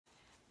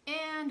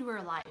And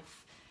we're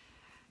live.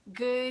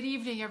 Good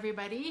evening,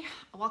 everybody.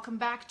 Welcome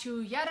back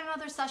to yet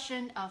another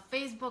session of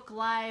Facebook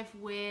Live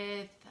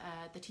with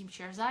the Team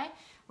Sharesai.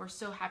 We're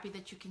so happy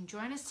that you can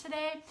join us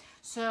today.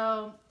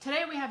 So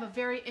today we have a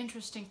very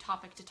interesting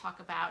topic to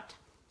talk about: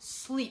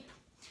 sleep.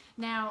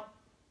 Now,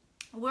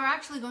 we're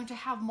actually going to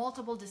have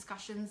multiple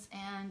discussions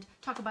and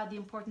talk about the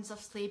importance of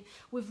sleep.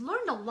 We've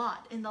learned a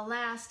lot in the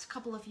last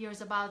couple of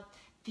years about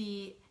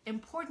the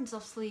importance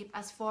of sleep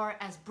as far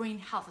as brain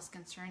health is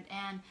concerned,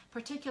 and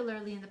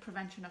particularly in the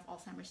prevention of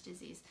Alzheimer's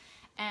disease.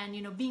 And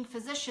you know, being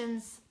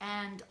physicians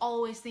and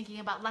always thinking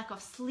about lack of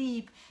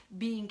sleep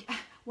being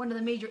one of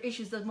the major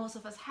issues that most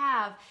of us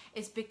have,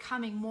 is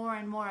becoming more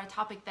and more a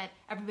topic that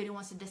everybody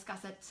wants to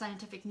discuss at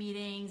scientific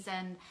meetings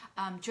and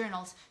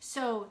journals.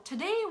 So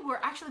today we're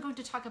actually going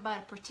to talk about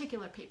a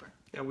particular paper.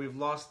 Yeah, we've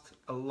lost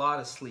a lot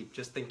of sleep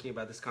just thinking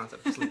about this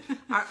concept of sleep.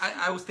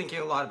 I was thinking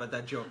a lot about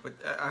that joke, but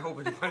I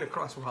hope it went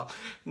across well.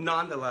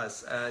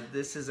 Nonetheless,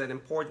 this is an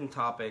important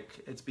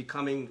topic. It's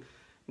becoming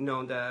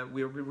known that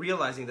we're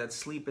realizing that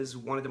sleep is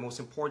one of the most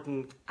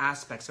important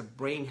aspects of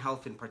brain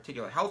health in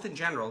particular. Health in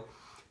general,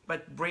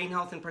 but brain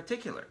health in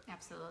particular.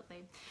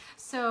 Absolutely.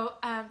 So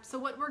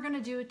what we're going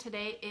to do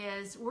today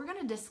is we're going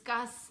to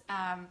discuss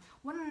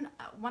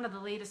one of the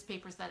latest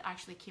papers that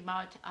actually came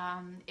out.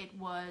 It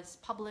was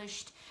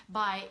published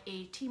by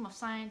a team of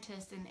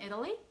scientists in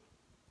Italy.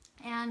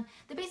 And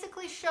they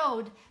basically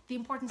showed the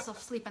importance of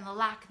sleep and the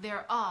lack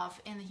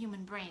thereof in the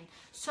human brain.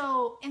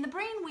 So in the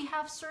brain, we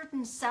have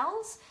certain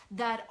cells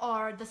that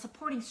are the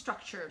supporting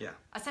structure,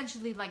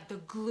 essentially like the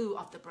glue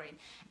of the brain.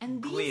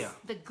 And these,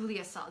 the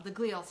glial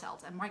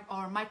cells,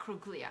 or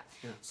microglia.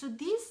 Yeah. So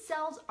these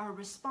cells are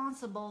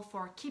responsible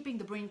for keeping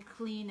the brain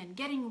clean and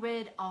getting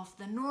rid of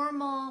the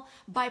normal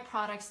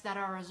byproducts that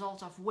are a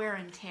result of wear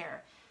and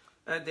tear.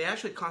 They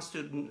actually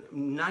constitute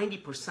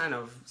 90%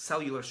 of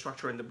cellular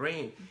structure in the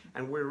brain,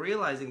 and we're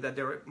realizing that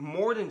they're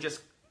more than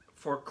just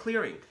for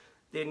clearing.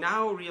 They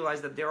now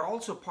realize that they're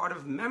also part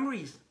of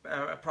memory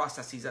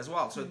processes as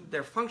well, so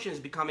their function is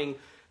becoming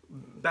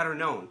better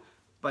known.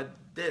 But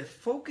the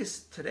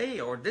focus today,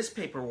 or this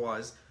paper,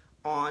 was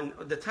on,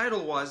 the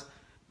title was,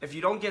 if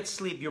you don't get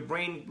sleep, your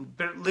brain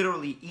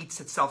literally eats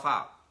itself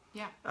out.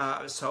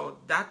 Yeah. So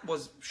that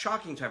was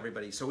shocking to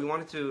everybody, so we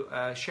wanted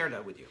to share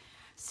that with you.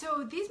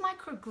 So these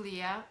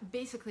microglia,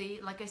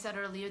 basically, like I said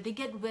earlier, they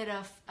get rid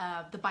of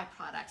the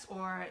byproducts,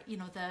 or you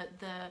know,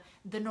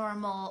 the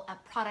normal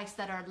products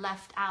that are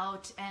left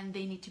out, and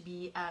they need to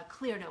be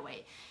cleared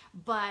away.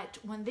 But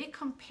when they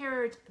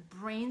compared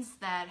brains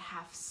that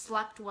have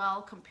slept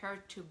well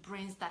compared to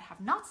brains that have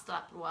not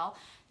slept well,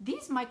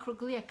 these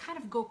microglia kind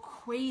of go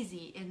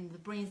crazy in the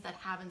brains that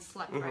haven't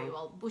slept very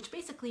well, which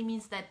basically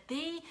means that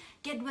they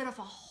get rid of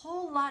a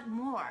whole lot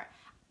more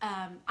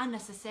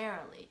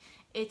unnecessarily.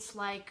 It's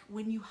like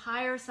when you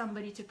hire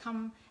somebody to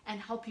come and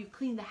help you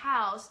clean the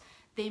house,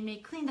 they may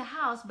clean the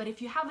house, but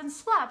if you haven't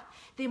slept,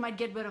 they might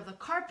get rid of the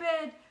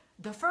carpet,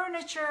 the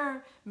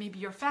furniture, maybe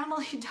your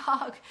family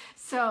dog.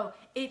 So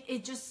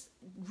it just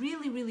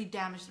really, really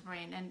damaged the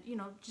brain. And you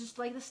know, just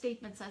like the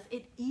statement says,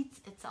 it eats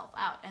itself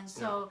out. And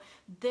so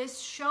this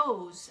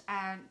shows,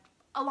 and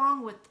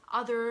along with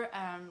other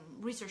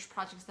research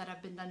projects that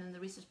have been done in the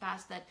recent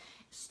past, that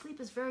sleep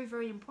is very,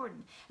 very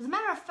important. As a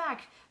matter of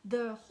fact,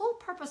 the whole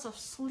purpose of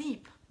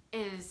sleep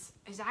is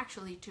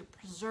actually to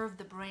preserve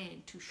the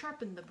brain, to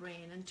sharpen the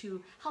brain, and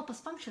to help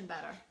us function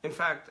better. In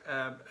fact,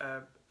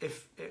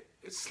 if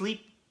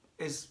sleep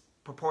is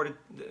purported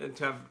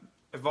to have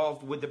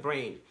evolved with the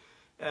brain,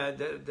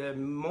 the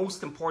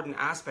most important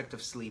aspect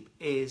of sleep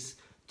is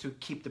to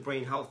keep the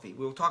brain healthy.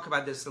 We'll talk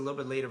about this a little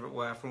bit later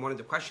from one of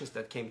the questions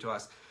that came to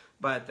us.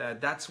 But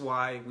that's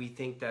why we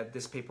think that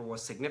this paper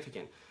was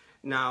significant.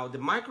 Now, the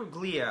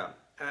microglia,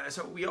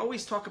 so we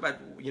always talk about,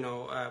 you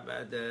know,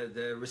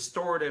 the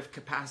restorative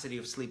capacity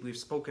of sleep. We've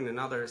spoken in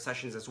other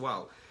sessions as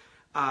well.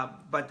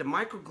 But the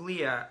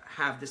microglia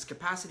have this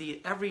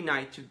capacity every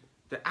night to,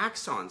 the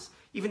axons,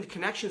 even the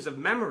connections of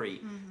memory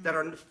that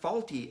are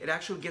faulty, it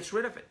actually gets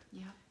rid of it.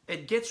 Yeah.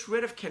 It gets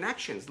rid of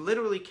connections,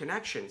 literally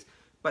connections.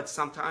 But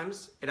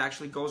sometimes it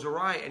actually goes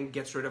awry and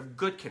gets rid of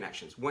good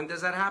connections. When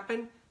does that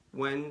happen?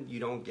 When you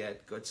don't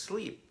get good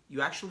sleep. You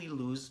actually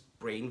lose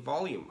brain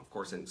volume, of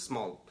course, in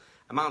small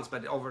amounts,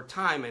 but over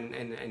time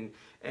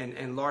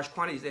and large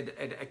quantities,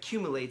 it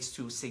accumulates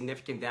to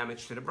significant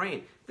damage to the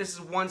brain. This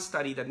is one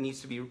study that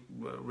needs to be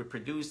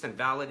reproduced and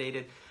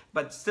validated,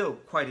 but still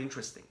quite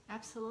interesting.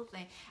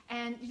 Absolutely.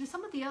 And you know,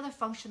 some of the other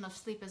function of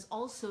sleep is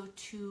also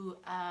to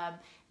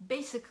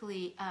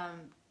basically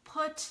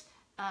put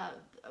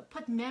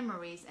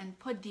memories and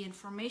put the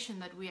information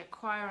that we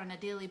acquire on a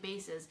daily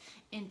basis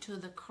into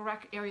the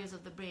correct areas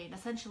of the brain,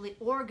 essentially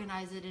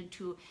organize it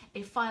into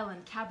a file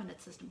and cabinet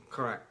system.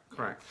 Correct.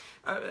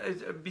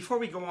 Before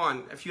we go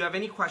on, if you have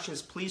any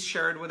questions, please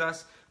share it with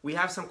us. We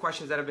have some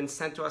questions that have been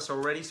sent to us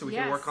already, so we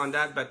can work on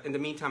that. But in the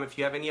meantime, if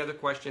you have any other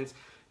questions,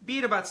 be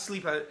it about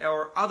sleep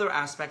or other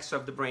aspects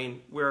of the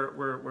brain,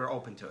 we're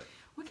open to it.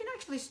 We can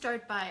actually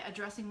start by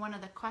addressing one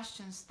of the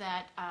questions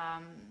that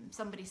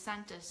somebody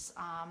sent us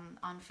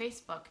on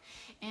Facebook.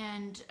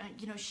 And,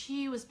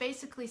 she was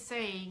basically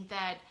saying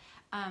that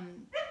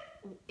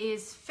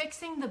is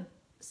fixing the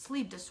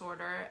sleep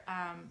disorder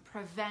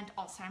prevent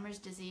Alzheimer's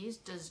disease?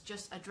 Does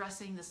just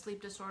addressing the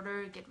sleep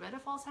disorder get rid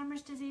of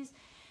Alzheimer's disease?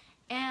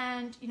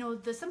 And,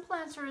 the simple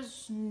answer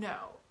is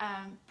no.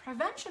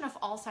 Prevention of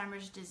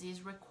Alzheimer's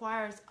disease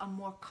requires a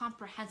more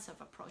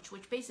comprehensive approach,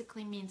 which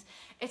basically means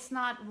it's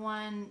not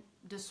one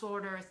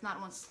disorder, it's not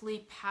one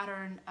sleep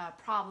pattern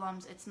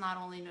problems, it's not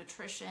only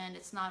nutrition,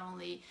 it's not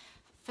only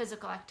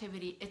physical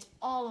activity, it's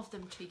all of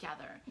them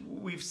together.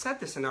 We've said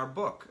this in our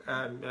book.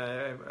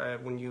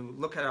 When you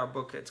look at our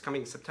book, it's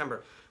coming in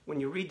September. When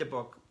you read the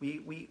book,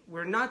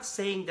 we're not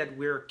saying that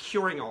we're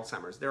curing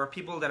Alzheimer's. There are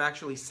people that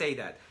actually say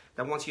that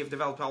once you have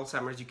developed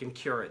Alzheimer's, you can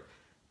cure it.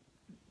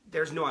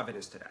 There's no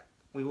evidence to that.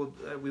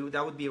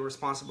 That would be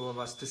irresponsible of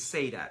us to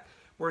say that.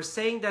 We're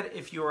saying that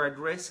if you're at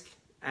risk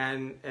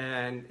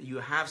and you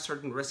have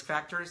certain risk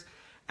factors,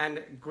 and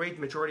a great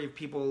majority of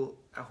people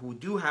who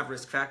do have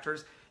risk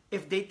factors,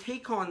 if they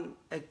take on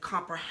a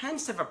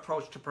comprehensive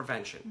approach to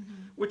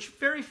prevention, which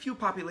very few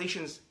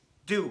populations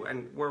do,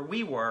 and where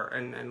we were,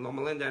 and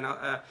Loma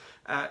Linda,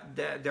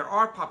 there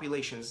are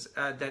populations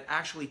that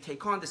actually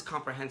take on this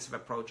comprehensive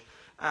approach,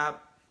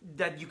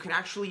 that you can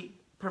actually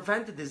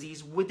prevent the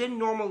disease within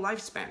normal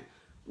lifespan,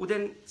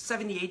 within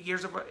 78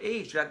 years of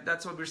age.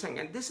 That's what we're saying.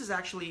 And this is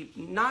actually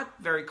not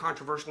very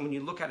controversial when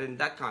you look at it in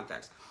that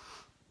context.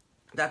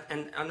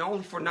 And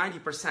only for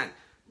 90%,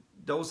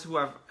 those who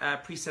have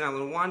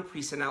presenilin 1,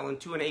 presenilin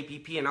 2, and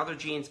APP and other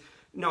genes,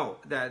 no,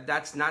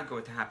 that's not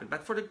going to happen.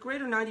 But for the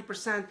greater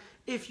 90%,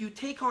 if you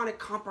take on a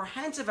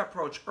comprehensive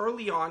approach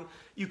early on,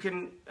 you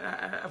can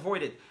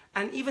avoid it.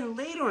 And even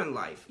later in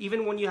life,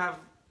 even when you have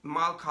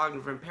mild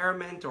cognitive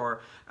impairment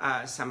or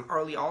some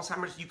early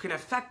Alzheimer's, you can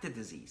affect the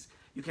disease.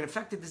 You can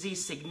affect the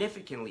disease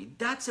significantly.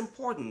 That's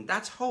important.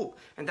 That's hope.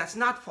 And that's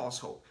not false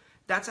hope.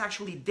 That's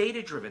actually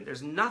data-driven.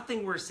 There's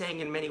nothing we're saying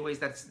in many ways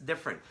that's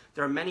different.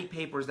 There are many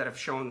papers that have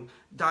shown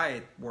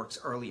diet works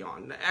early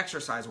on,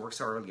 exercise works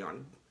early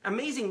on.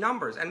 Amazing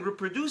numbers and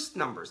reproduced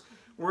numbers.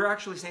 We're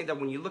actually saying that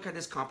when you look at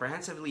this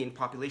comprehensively in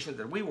populations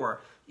that we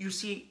were, you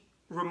see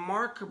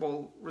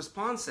remarkable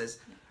responses.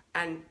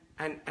 And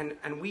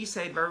we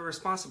say it very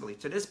responsibly,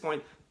 to this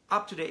point,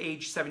 up to the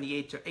age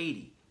 78 to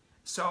 80.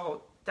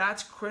 So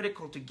that's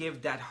critical to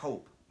give that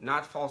hope,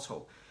 not false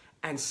hope.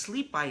 And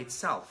sleep by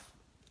itself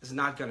is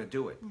not going to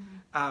do it.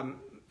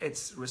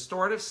 It's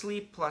restorative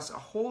sleep plus a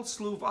whole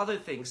slew of other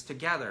things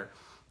together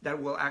that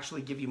will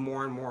actually give you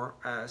more and more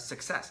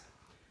success.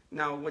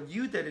 Now, what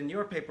you did in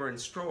your paper in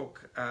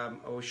stroke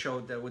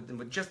showed that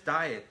with just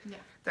diet,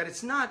 that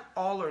it's not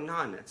all or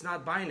none. It's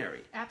not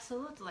binary.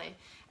 Absolutely.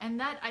 And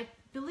that I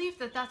believe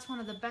that's one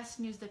of the best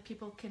news that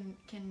people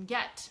can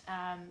get.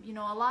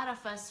 A lot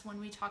of us, when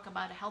we talk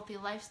about a healthy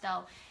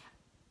lifestyle,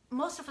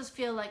 most of us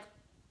feel like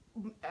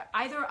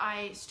either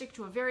I stick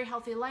to a very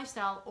healthy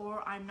lifestyle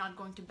or I'm not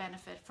going to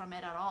benefit from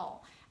it at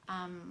all.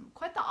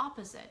 Quite the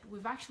opposite.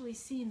 We've actually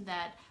seen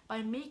that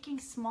by making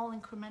small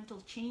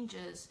incremental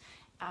changes,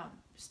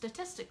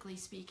 statistically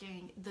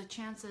speaking, the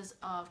chances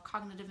of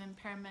cognitive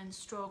impairment,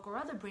 stroke, or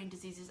other brain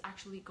diseases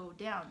actually go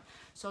down.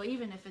 So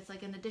even if it's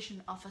like an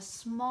addition of a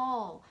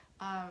small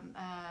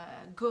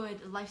good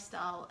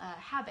lifestyle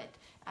habit,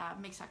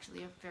 makes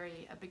actually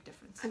a big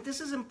difference. And this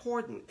is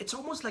important. It's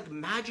almost like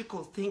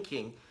magical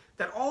thinking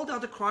that all the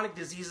other chronic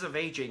diseases of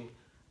aging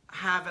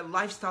have a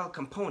lifestyle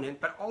component,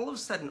 but all of a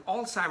sudden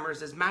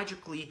Alzheimer's is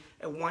magically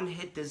a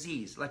one-hit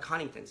disease like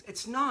Huntington's.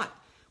 It's not.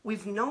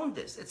 We've known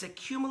this. It's a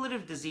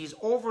cumulative disease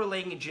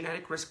overlaying a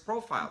genetic risk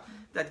profile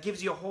that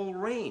gives you a whole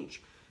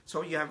range.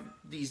 So you have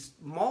these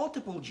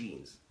multiple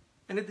genes.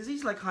 And a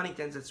disease like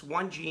Huntington's, it's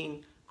one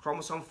gene,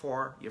 chromosome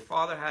 4. Your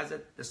father has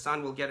it. The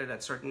son will get it at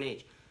a certain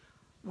age.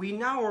 We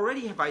now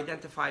already have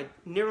identified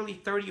nearly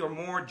 30 or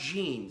more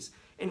genes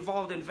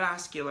involved in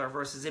vascular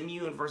versus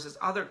immune versus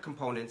other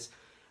components.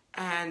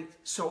 And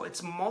so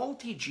it's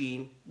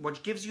multi-gene,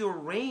 which gives you a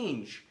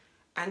range,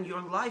 and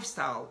your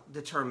lifestyle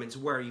determines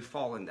where you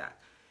fall in that.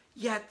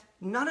 Yet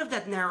none of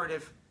that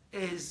narrative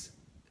is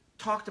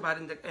talked about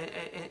in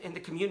the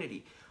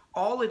community.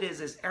 All it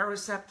is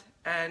Aricept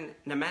and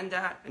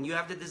Namenda, and you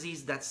have the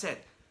disease, that's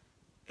it.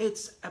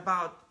 It's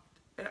about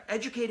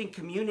educating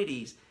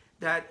communities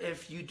that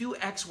if you do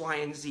X, Y,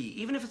 and Z,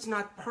 even if it's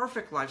not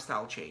perfect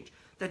lifestyle change,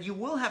 that you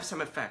will have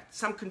some effect,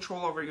 some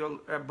control over your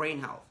brain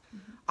health.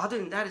 Other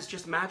than that, it's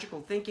just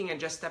magical thinking and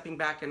just stepping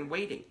back and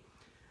waiting.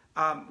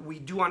 We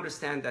do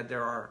understand that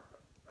there are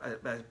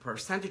a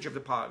percentage of the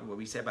population, what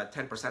we say about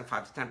 10%,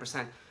 5 to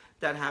 10%,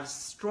 that have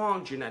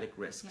strong genetic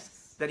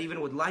risks, that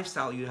even with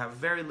lifestyle, you have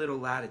very little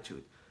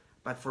latitude.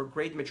 But for a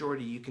great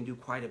majority, you can do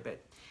quite a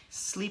bit.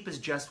 Sleep is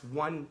just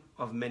one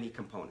of many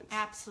components.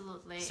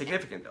 Absolutely.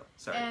 Significant, though.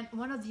 Sorry. And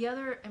one of the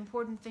other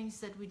important things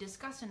that we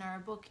discuss in our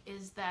book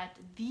is that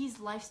these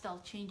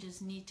lifestyle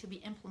changes need to be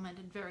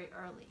implemented very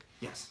early.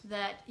 Yes.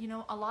 That,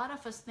 a lot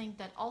of us think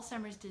that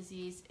Alzheimer's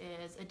disease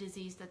is a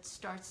disease that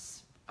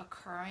starts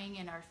occurring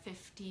in our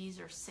 50s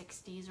or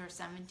 60s or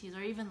 70s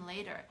or even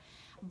later.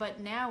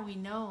 But now we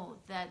know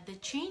that the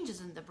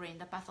changes in the brain,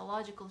 the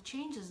pathological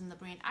changes in the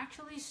brain,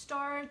 actually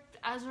start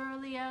as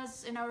early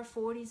as in our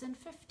 40s and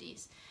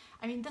 50s.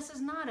 I mean, this is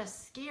not a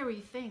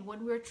scary thing.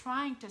 What we're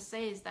trying to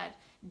say is that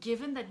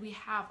given that we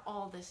have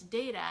all this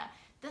data,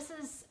 this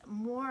is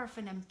more of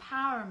an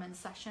empowerment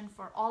session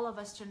for all of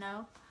us to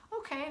know,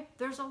 okay,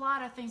 there's a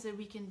lot of things that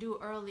we can do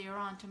earlier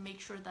on to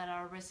make sure that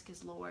our risk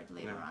is lowered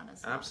later on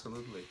as well.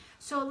 Absolutely.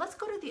 So let's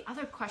go to the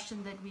other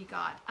question that we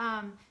got.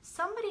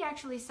 Somebody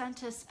actually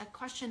sent us a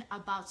question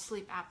about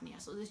sleep apnea.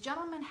 So this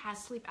gentleman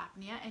has sleep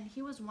apnea, and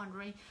he was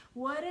wondering,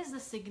 what is the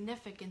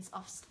significance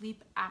of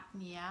sleep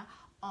apnea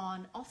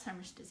on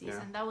Alzheimer's disease?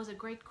 Yeah. And that was a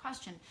great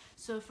question.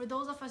 So for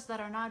those of us that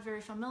are not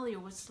very familiar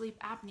with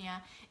sleep apnea,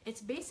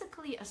 it's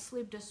basically a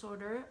sleep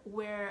disorder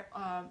where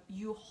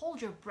you hold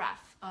your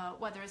breath,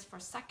 whether it's for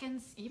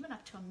seconds, even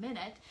up to a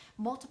minute,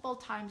 multiple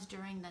times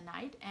during the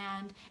night.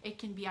 And it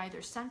can be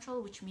either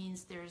central, which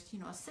means there's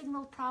a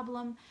signal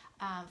problem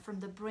from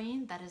the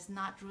brain that is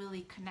not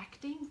really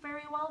connecting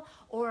very well,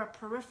 or a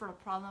peripheral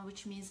problem,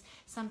 which means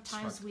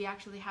sometimes we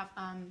actually have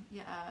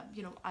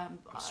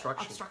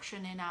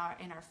obstruction in our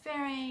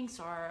pharynx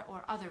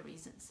or other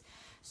reasons.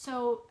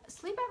 So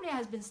sleep apnea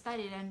has been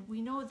studied, and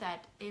we know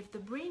that if the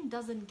brain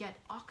doesn't get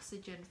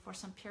oxygen for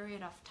some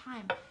period of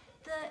time,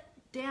 the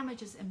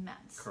damage is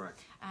immense. Correct.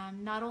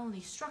 Not only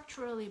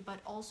structurally, but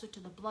also to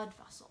the blood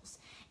vessels.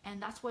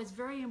 And that's why it's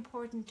very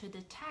important to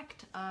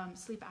detect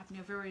sleep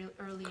apnea very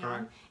early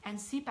on, and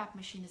CPAP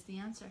machine is the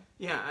answer.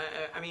 Yeah,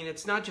 I mean,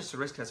 it's not just a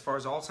risk as far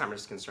as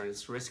Alzheimer's is concerned.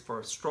 It's risk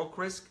for stroke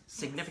risk,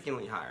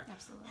 significantly higher.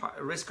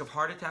 Absolutely. Risk of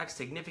heart attack,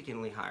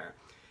 significantly higher.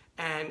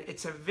 And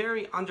it's a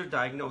very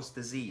underdiagnosed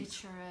disease. It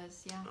sure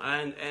is, yeah.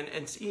 And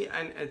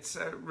it's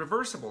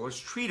reversible, it's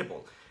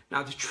treatable.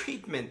 Now, the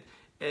treatment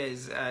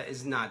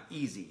is not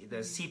easy. The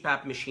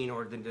CPAP machine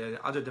or the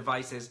other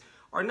devices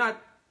are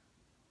not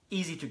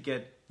easy to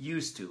get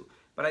used to.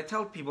 But I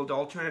tell people the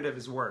alternative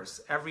is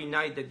worse. Every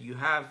night that you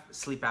have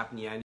sleep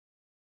apnea and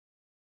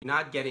you're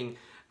not getting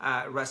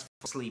restful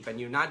sleep and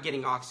you're not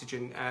getting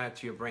oxygen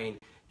to your brain,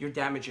 you're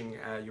damaging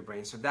your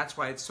brain. So that's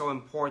why it's so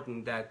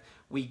important that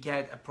we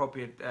get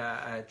appropriate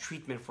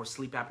treatment for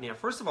sleep apnea.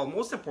 First of all,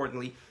 most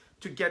importantly,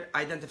 to get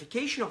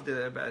identification of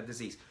the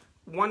disease.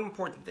 One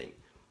important thing,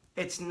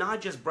 it's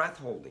not just breath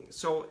holding.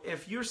 So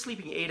if you're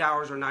sleeping 8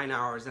 hours or 9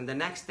 hours and the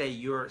next day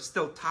you're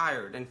still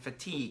tired and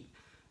fatigued,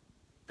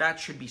 that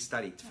should be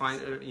studied to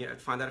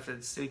find out if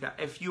it's sleep apnea.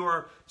 If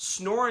you're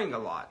snoring a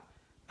lot,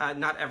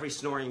 not every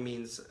snoring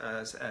means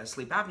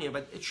sleep apnea,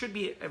 but it should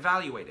be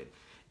evaluated.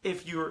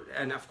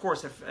 And of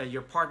course, if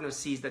your partner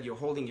sees that you're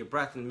holding your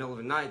breath in the middle of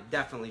the night,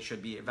 definitely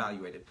should be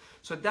evaluated.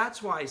 So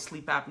that's why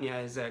sleep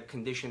apnea is a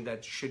condition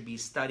that should be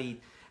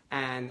studied,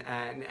 and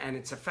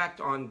its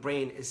effect on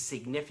brain is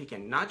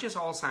significant. Not just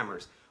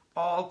Alzheimer's,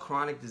 all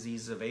chronic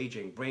diseases of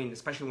aging, brain,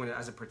 especially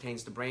as it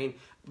pertains to brain,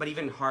 but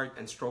even heart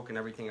and stroke and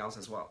everything else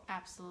as well.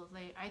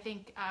 Absolutely. I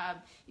think,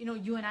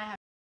 you and I have.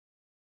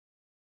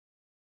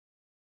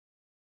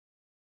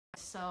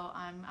 So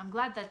I'm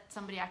glad that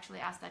somebody actually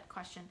asked that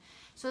question.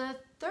 So the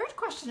third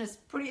question is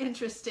pretty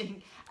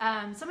interesting.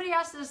 Somebody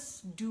asked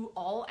us, do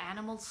all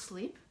animals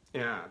sleep?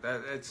 Yeah,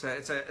 it's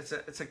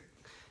a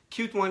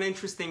cute one,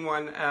 interesting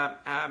one.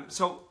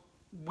 So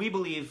we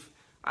believe,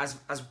 as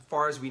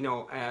far as we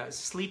know,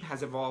 sleep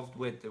has evolved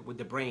with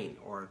the brain,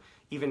 or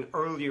even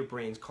earlier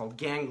brains called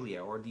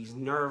ganglia, or these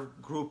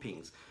nerve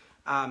groupings.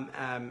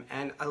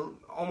 And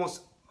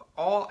almost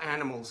all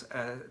animals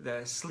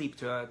sleep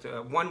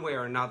to one way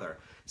or another.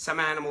 Some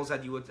animals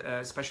that you would,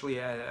 especially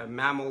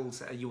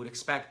mammals, you would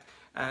expect,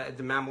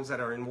 the mammals that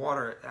are in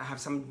water have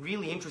some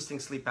really interesting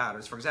sleep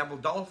patterns. For example,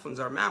 dolphins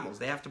are mammals.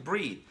 They have to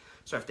breathe.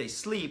 So if they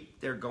sleep,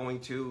 they're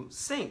going to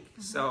sink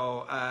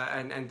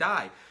and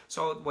die.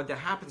 So what that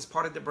happens,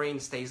 part of the brain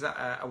stays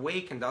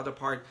awake and the other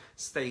part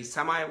stays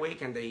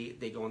semi-awake, and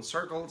they go in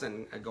circles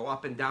and go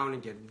up and down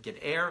and get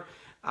air.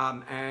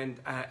 And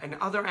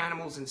other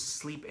animals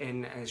sleep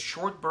in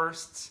short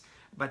bursts,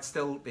 but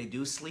still they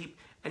do sleep.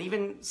 And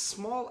even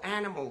small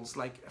animals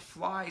like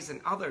flies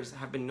and others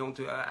have been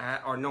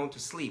are known to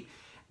sleep.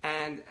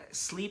 And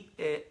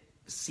sleep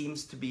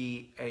seems to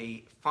be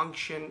a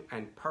function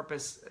and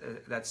purpose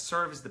that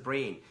serves the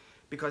brain,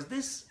 because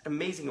this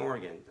amazing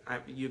organ,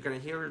 you're going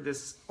to hear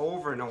this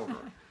over and over.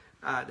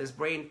 This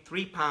brain,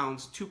 3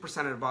 pounds,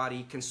 2% of the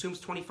body, consumes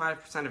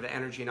 25% of the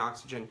energy and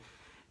oxygen.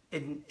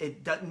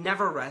 It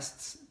never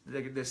rests.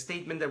 The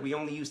statement that we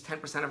only use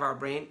 10% of our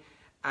brain,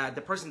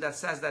 the person that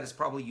says that is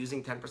probably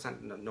using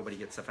 10%. No, nobody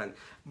gets offended.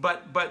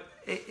 But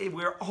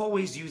we're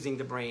always using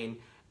the brain,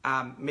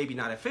 maybe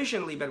not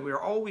efficiently, but we're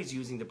always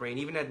using the brain,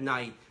 even at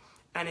night.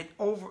 And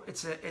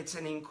it's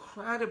an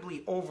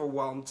incredibly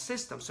overwhelmed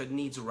system. So it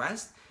needs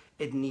rest.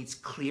 It needs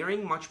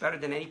clearing much better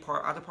than any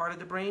other part of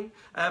the brain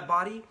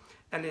body.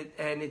 And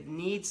it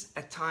needs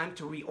a time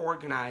to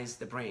reorganize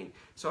the brain.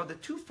 So the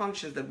two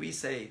functions that we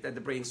say that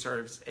the brain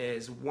serves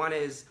is, one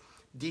is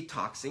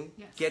detoxing,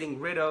 Yes. getting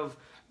rid of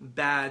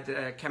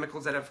bad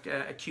chemicals that have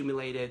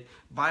accumulated,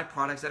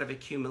 byproducts that have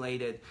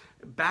accumulated,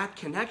 bad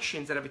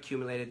connections that have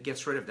accumulated,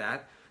 gets rid of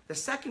that. The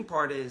second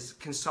part is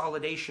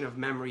consolidation of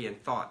memory and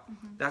thought.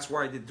 That's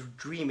why the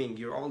dreaming,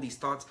 all these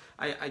thoughts.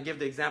 I give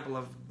the example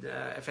of,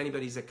 if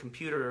anybody's a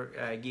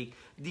computer geek,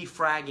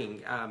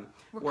 defragging.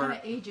 We're kind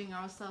of aging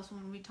ourselves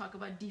when we talk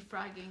about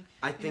defragging.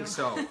 I think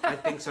so. I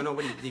think so.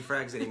 Nobody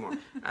defrags anymore.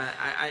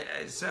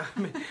 It's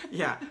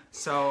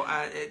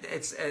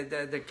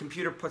the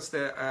computer puts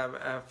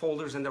the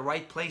folders in the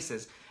right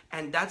places.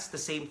 And that's the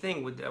same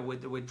thing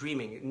with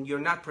dreaming. You're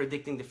not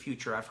predicting the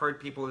future. I've heard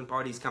people in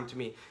parties come to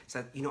me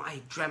said,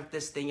 I dreamt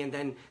this thing and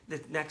then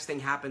the next thing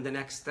happened the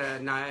next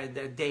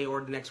day or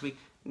the next week.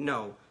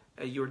 No,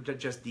 you're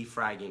just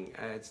defragging.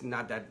 It's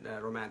not that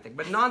romantic.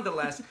 But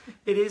nonetheless,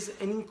 it is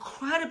an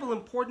incredible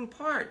important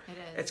part. It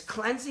is. It's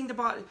cleansing the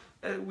body.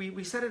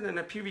 We said it in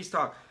a previous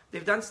talk.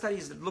 They've done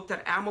studies that looked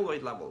at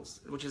amyloid levels,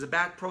 which is a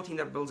bad protein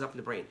that builds up in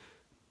the brain.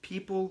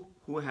 People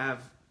who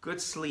have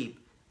good sleep,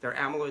 their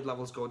amyloid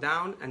levels go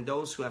down, and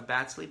those who have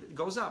bad sleep, it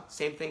goes up.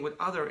 Same thing with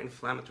other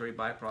inflammatory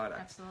byproducts.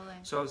 Absolutely.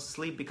 So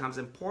sleep becomes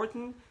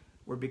important.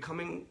 We're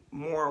becoming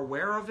more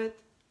aware of it,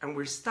 and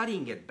we're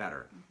studying it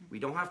better. We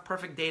don't have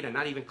perfect data,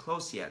 not even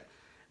close yet.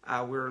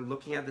 We're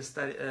looking at the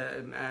study,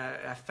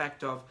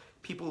 effect of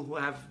people who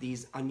have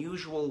these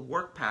unusual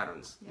work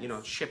patterns,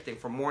 Yes. shifting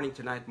from morning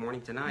to night,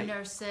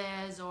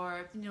 Nurses,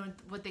 or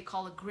what they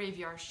call a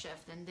graveyard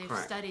shift, and they've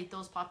Correct. studied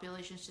those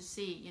populations to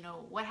see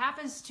what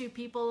happens to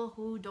people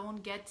who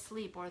don't get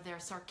sleep, or their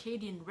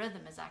circadian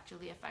rhythm is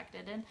actually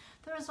affected, and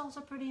the results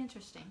are pretty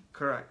interesting.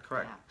 Correct.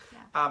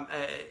 Yeah.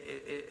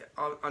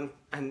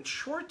 And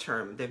short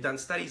term, they've done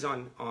studies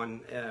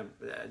on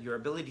your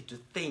ability to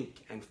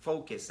think and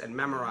focus and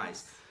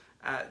memorize.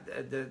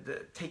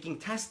 Taking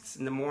tests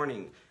in the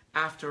morning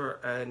after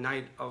a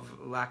night of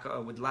lack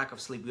of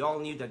sleep. We all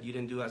knew that you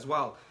didn't do as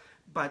well,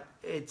 but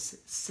it's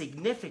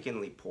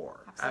significantly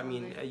poor.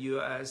 Absolutely.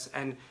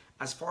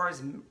 As far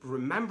as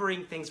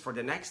remembering things for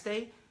the next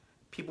day,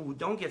 people who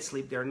don't get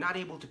sleep, they're not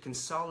able to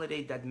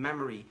consolidate that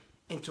memory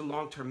into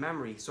long-term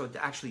memory, so it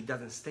actually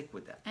doesn't stick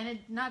with them. And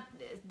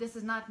this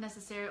is not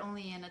necessary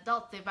only in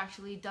adults. They've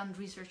actually done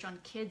research on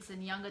kids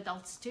and young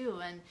adults too,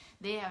 and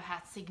they have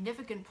had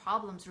significant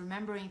problems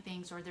remembering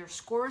things, or their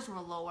scores were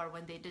lower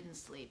when they didn't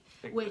sleep,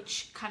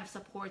 which kind of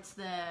supports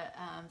the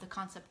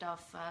concept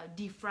of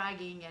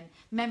defragging and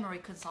memory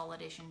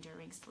consolidation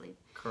during sleep.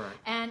 Correct.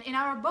 And in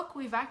our book,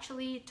 we've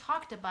actually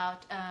talked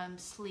about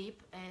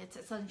sleep. It's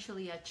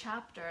essentially a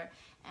chapter,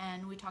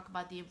 and we talk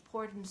about the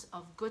importance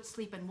of good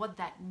sleep and what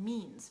that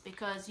means,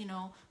 because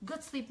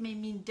good sleep may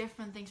mean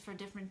different things for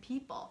different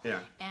people. Yeah.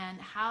 And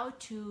how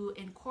to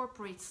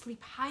incorporate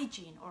sleep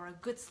hygiene or a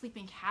good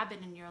sleeping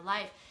habit in your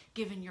life,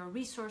 given your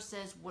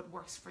resources, what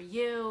works for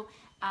you.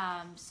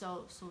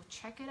 So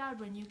check it out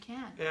when you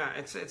can. Yeah,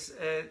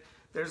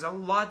 there's a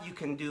lot you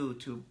can do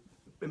to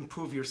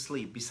improve your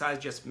sleep besides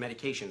just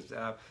medications.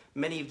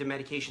 Many of the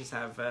medications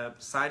have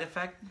side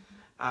effect.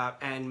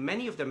 And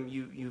many of them,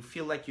 you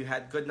feel like you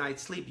had good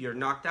night's sleep, you're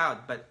knocked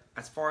out. But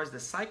as far as the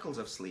cycles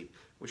of sleep,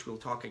 which we'll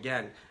talk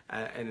again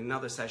in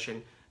another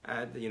session,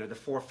 the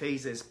 4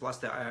 phases plus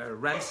the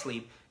REM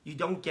sleep, you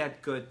don't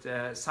get good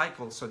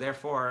cycles. So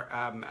therefore,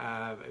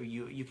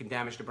 you can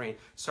damage the brain.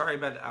 Sorry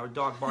about our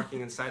dog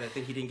barking inside. I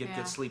think he didn't get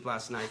good sleep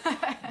last night.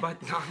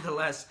 But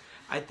nonetheless,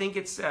 I think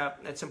it's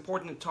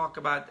important to talk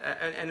about.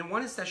 And in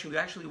one session, we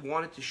actually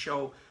wanted to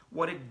show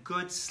what a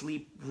good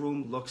sleep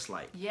room looks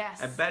like. Yes.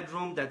 A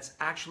bedroom that's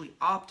actually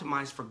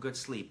optimized for good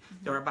sleep.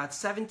 There are about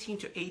 17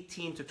 to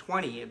 18 to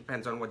 20, it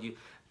depends on what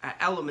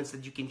elements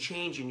that you can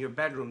change in your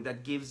bedroom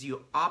that gives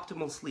you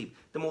optimal sleep.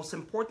 The most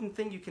important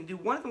thing you can do,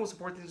 one of the most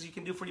important things you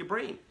can do for your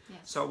brain. Yes.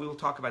 So we will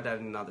talk about that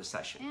in another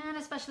session. And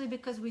especially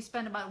because we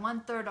spend about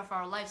 1/3 of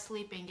our life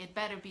sleeping, it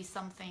better be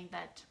something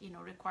that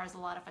requires a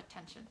lot of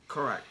attention.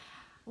 Correct.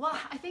 Well,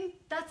 I think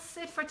that's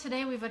it for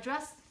today. We've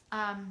addressed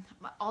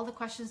all the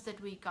questions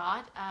that we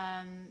got.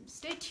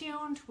 Stay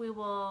tuned. We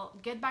will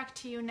get back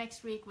to you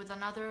next week with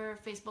another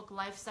Facebook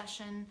Live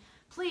session.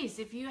 Please,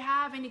 if you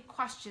have any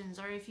questions,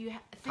 or if you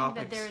think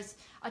that there's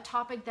a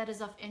topic that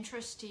is of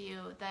interest to you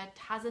that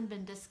hasn't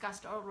been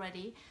discussed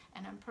already,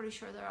 and I'm pretty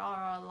sure there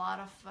are a lot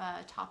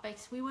of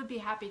topics, we would be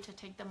happy to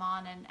take them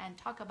on and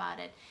talk about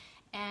it.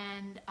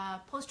 And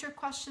post your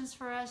questions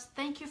for us.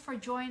 Thank you for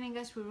joining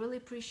us. We really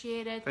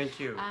appreciate it. Thank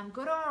you.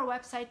 Go to our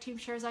website,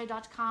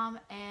 teamshareseye.com,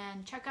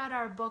 and check out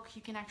our book.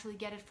 You can actually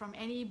get it from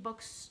any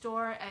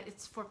bookstore.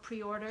 It's for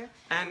pre-order.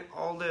 And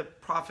all the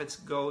profits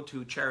go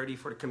to charity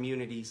for the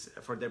communities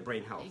for their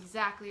brain health.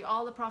 Exactly.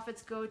 All the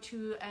profits go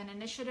to an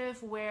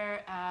initiative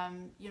where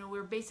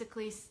we're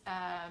basically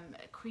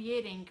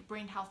creating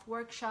brain health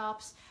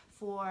workshops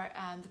for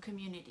the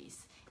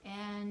communities.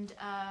 And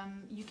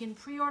you can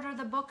pre-order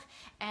the book,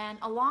 and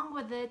along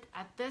with it,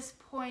 at this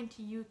point,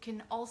 you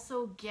can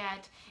also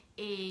get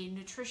a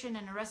nutrition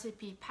and a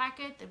recipe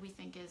packet that we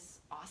think is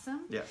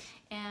awesome. Yes.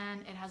 And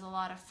it has a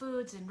lot of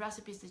foods and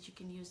recipes that you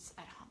can use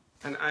at home.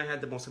 And I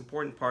had the most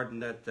important part in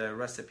that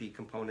recipe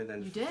component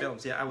and You did?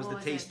 films. Yeah, I was What the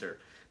was it? taster.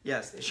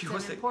 Yes, she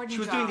was important she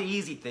was doing job. the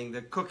easy thing,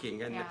 the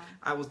cooking, and Yeah.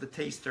 I was the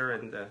taster.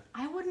 And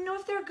I wouldn't know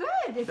if they're good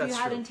if you that's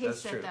hadn't true.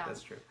 tasted That's true. them.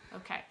 That's true.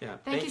 Okay. Yeah.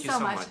 Thank you so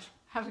much.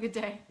 Have a good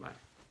day. Bye.